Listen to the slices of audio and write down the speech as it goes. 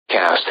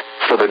forecast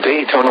for the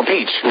Daytona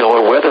Beach,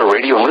 NOAA Weather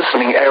Radio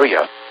listening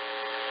area.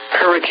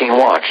 Hurricane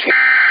watch.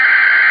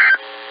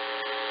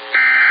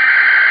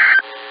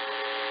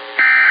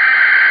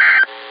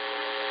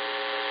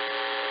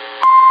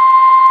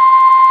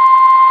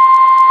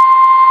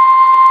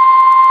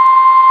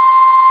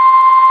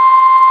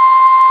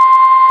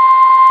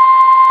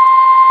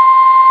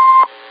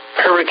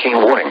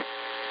 Hurricane warning.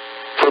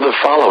 For the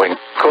following,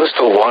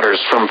 coastal waters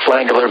from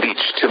Flagler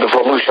Beach to the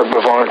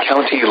Volusia-Brevard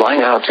County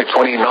line out to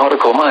 20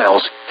 nautical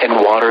miles, and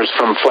waters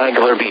from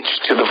Flagler Beach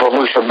to the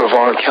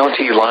Volusia-Brevard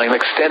County line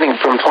extending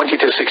from 20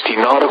 to 60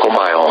 nautical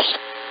miles.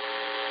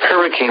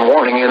 Hurricane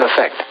warning in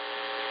effect.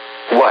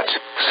 What?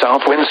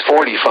 South winds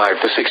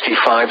 45 to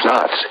 65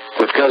 knots,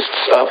 with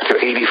gusts up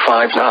to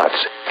 85 knots,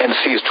 and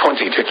seas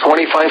 20 to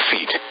 25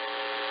 feet.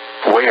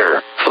 Where?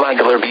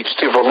 Flagler Beach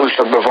to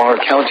Volusia-Brevard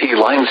County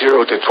line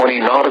 0 to 20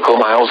 nautical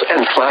miles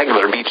and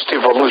Flagler Beach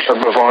to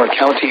Volusia-Brevard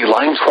County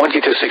line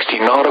 20 to 60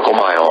 nautical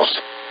miles.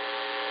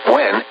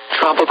 When?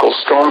 Tropical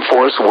storm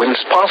force winds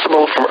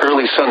possible from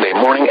early Sunday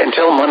morning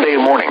until Monday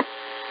morning.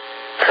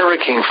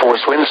 Hurricane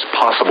force winds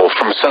possible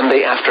from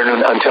Sunday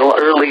afternoon until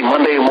early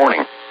Monday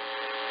morning.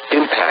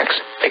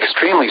 Impacts.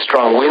 Extremely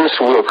strong winds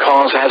will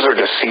cause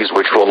hazardous seas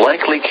which will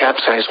likely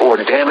capsize or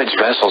damage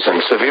vessels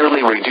and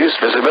severely reduce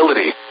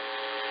visibility.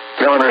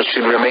 Runners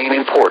should remain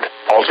in port,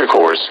 alter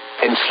course,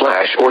 and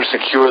slash or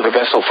secure the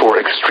vessel for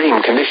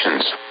extreme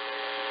conditions.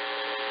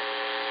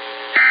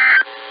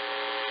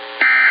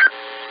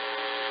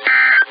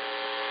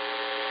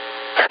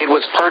 It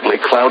was partly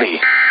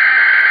cloudy.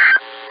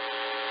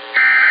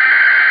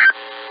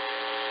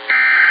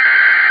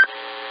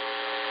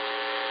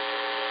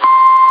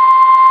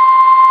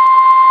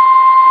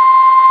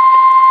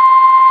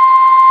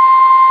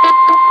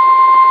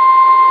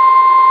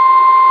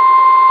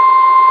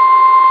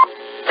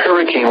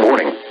 Hurricane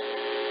warning.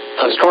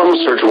 A storm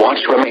surge watch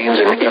remains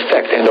in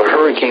effect and a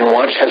hurricane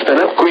watch has been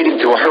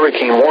upgraded to a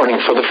hurricane warning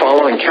for the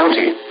following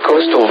county: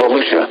 coastal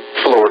Volusia,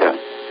 Florida.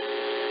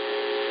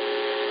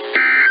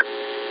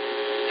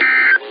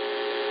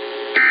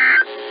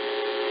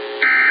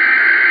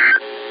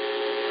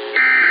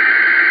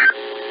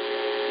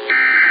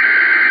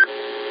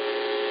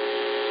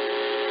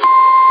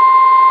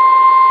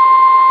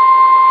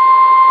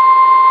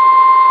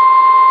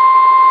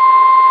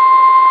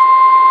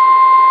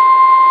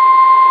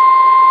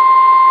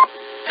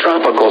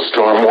 Tropical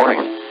storm warning.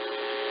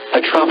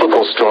 A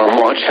tropical storm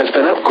watch has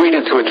been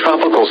upgraded to a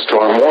tropical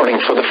storm warning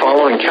for the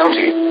following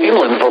county: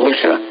 inland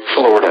Volusia,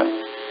 Florida.